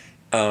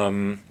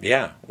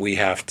 We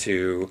have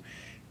to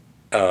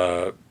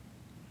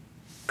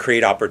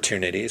create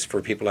opportunities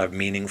for people to have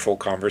meaningful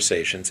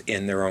conversations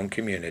in their own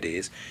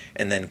communities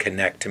and then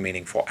connect to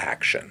meaningful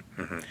action.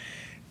 Mm-hmm.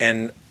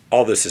 And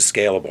all this is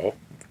scalable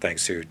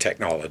thanks to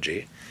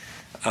technology.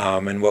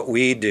 And what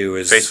we do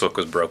is... Facebook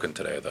was broken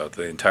today, though.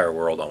 The entire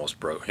world almost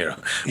broke,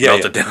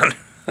 melted down.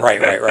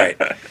 Right.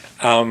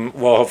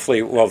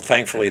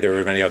 Thankfully, there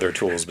were many other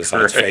tools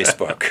besides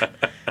Facebook.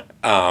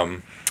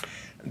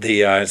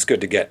 It's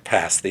good to get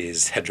past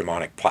these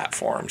hegemonic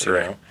platforms, you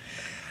know.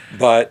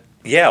 But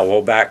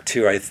back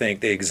to, I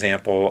think, the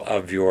example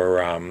of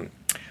your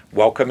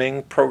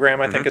welcoming program,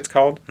 I think it's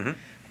called,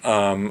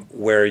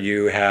 where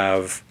you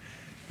have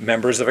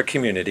members of a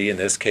community, in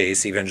this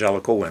case,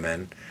 evangelical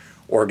women,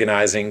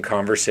 organizing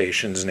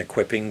conversations and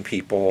equipping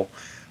people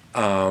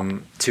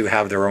to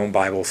have their own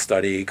Bible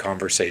study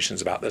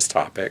conversations about this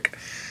topic.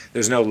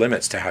 There's no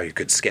limits to how you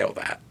could scale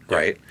that,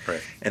 right?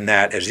 Right. And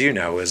that, as you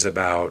know, is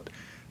about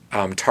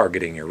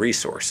targeting your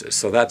resources.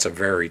 So that's a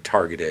very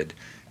targeted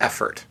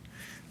effort.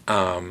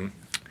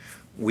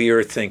 We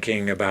are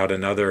thinking about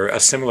a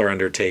similar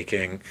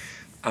undertaking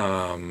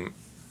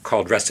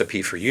called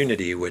Recipe for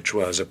Unity, which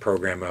was a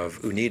program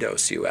of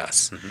Unidos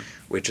US,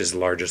 which is the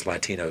largest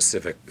Latino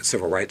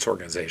civil rights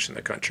organization in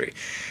the country.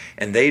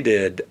 And they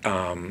did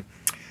a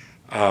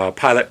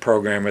pilot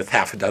program with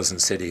half a dozen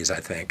cities,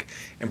 I think,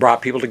 and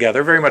brought people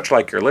together, very much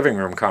like your living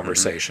room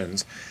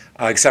conversations,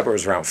 except it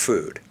was around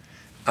food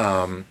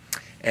and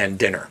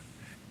dinner.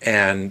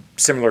 And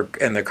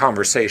the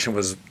conversation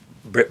was a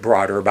bit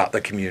broader about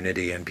the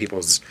community and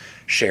people's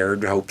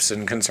shared hopes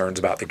and concerns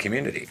about the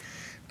community.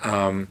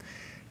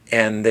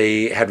 And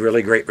they had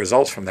really great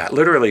results from that.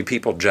 Literally,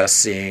 people just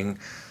seeing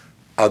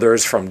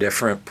others from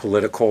different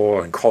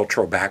political and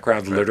cultural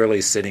backgrounds literally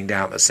sitting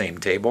down at the same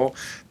table.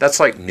 That's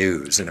like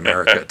news in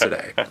America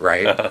today,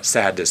 right?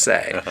 Sad to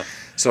say.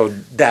 So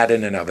that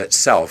in and of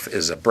itself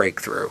is a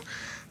breakthrough.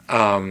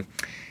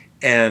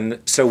 And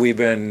so we've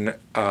been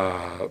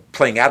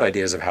playing out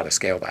ideas of how to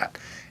scale that.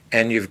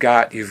 And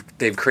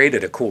they've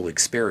created a cool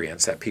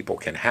experience that people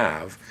can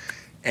have.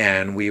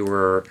 And we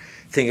were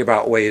thinking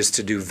about ways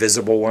to do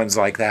visible ones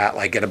like that,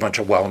 like get a bunch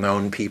of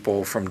well-known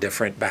people from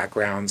different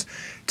backgrounds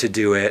to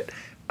do it,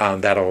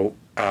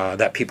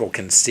 that people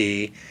can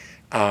see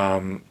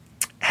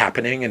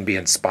happening and be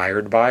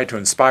inspired by, to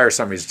inspire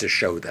somebody to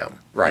show them,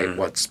 right,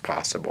 what's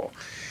possible.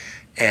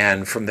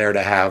 And from there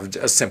to have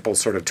a simple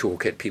sort of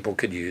toolkit people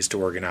could use to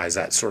organize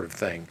that sort of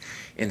thing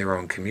in their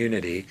own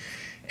community.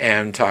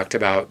 And talked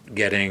about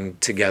getting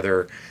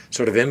together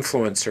sort of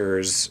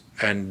influencers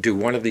and do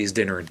one of these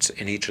dinners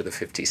in each of the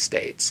 50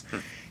 states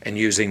and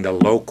using the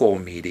local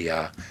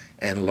media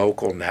and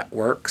local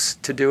networks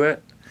to do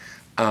it.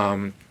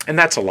 And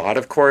that's a lot,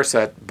 of course,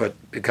 but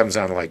it comes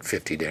down to like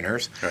 50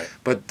 dinners. Right.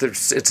 But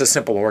it's a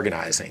simple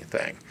organizing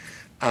thing.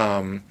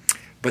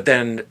 But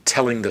then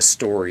telling the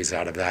stories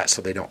out of that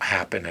so they don't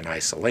happen in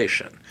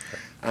isolation.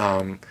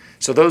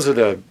 So those are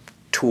the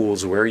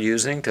tools we're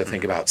using to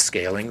think about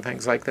scaling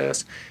things like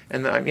this.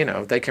 And,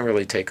 they can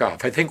really take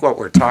off. I think what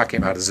we're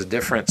talking about is a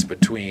difference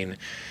between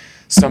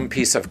some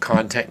piece of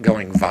content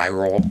going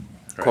viral,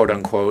 quote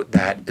unquote,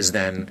 that is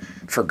then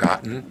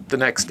forgotten the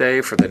next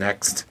day for the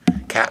next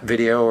cat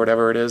video or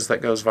whatever it is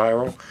that goes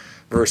viral,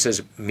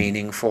 versus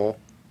meaningful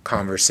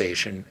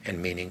conversation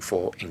and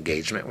meaningful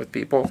engagement with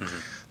people.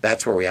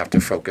 That's where we have to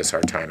focus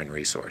our time and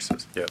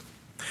resources. Yeah.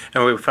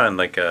 And we find,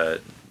 like,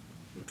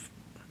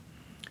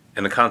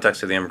 in the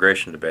context of the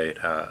immigration debate,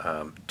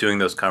 doing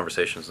those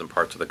conversations in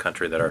parts of the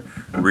country that are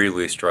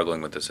really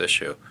struggling with this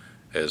issue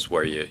is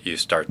where you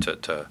start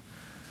to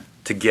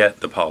get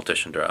the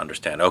politician to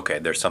understand, okay,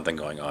 there's something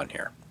going on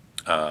here.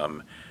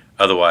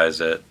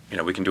 Otherwise,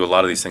 we can do a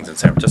lot of these things in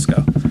San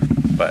Francisco,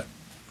 but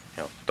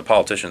the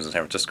politicians in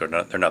San Francisco,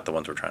 they're not the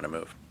ones we're trying to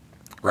move.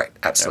 Right,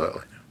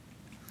 absolutely.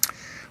 Yeah.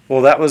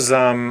 Well, that was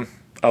a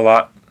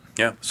lot.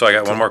 Yeah, so I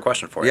got one more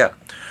question for you.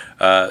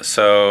 Yeah.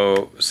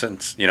 So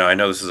since, I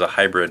know this is a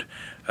hybrid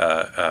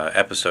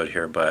episode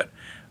here, but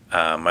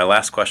my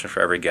last question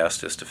for every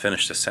guest is to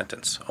finish this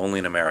sentence. Only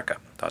in America, ...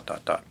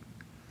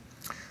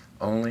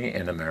 Only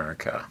in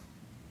America.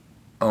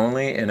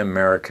 Only in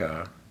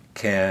America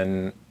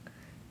can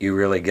you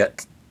really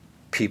get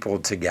people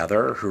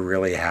together who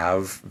really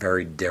have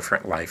very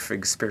different life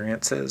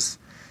experiences,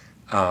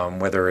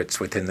 whether it's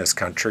within this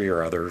country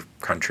or other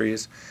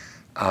countries,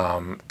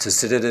 to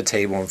sit at a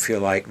table and feel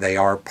like they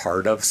are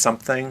part of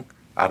something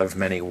out of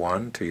many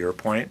one, to your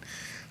point.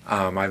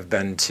 I've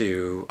been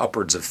to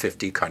upwards of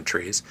 50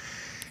 countries,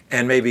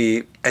 and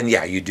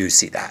yeah, you do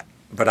see that.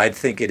 But I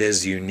think it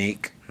is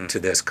unique to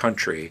this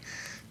country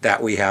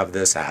that we have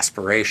this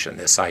aspiration,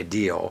 this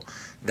ideal,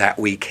 that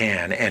we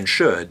can and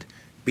should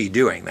be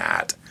doing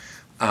that.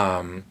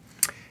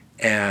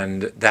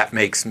 And that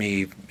makes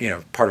me,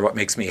 part of what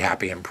makes me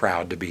happy and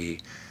proud to be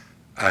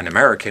an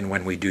American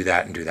when we do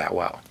that and do that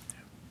well.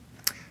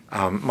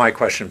 My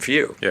question for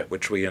you,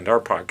 which we end our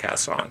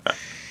podcast on,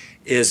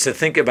 is to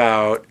think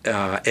about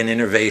an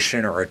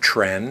innovation or a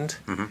trend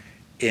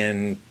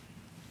in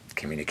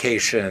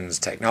communications,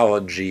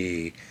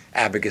 technology,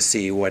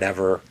 advocacy,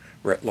 whatever,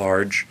 writ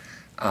large,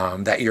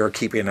 that you're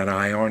keeping an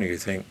eye on, or you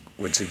think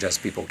would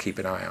suggest people keep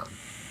an eye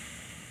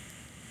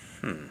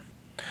on?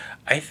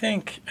 I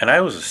think, and I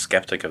was a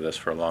skeptic of this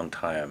for a long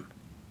time,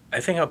 I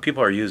think how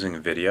people are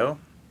using video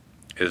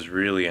is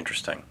really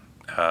interesting.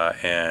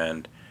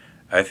 And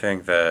I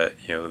think that,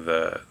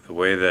 the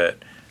way that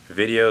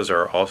videos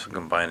are also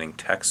combining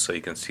text so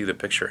you can see the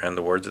picture and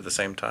the words at the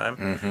same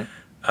time,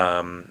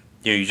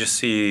 you just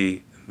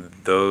see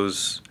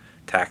those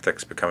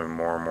tactics becoming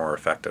more and more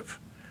effective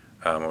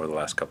over the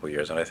last couple of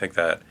years. And I think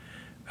that,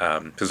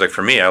 because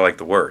for me, I like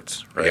the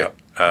words, right?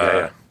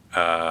 Yeah.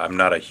 I'm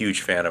not a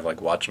huge fan of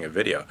watching a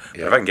video.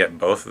 But if I can get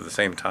both at the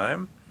same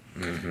time,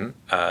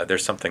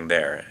 there's something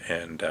there.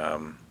 And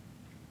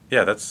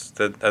I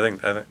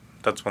think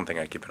that's one thing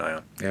I keep an eye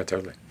on. Yeah,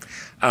 totally.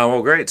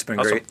 Well, great. It's been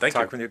Awesome. great Thank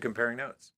talking you. with you, comparing notes.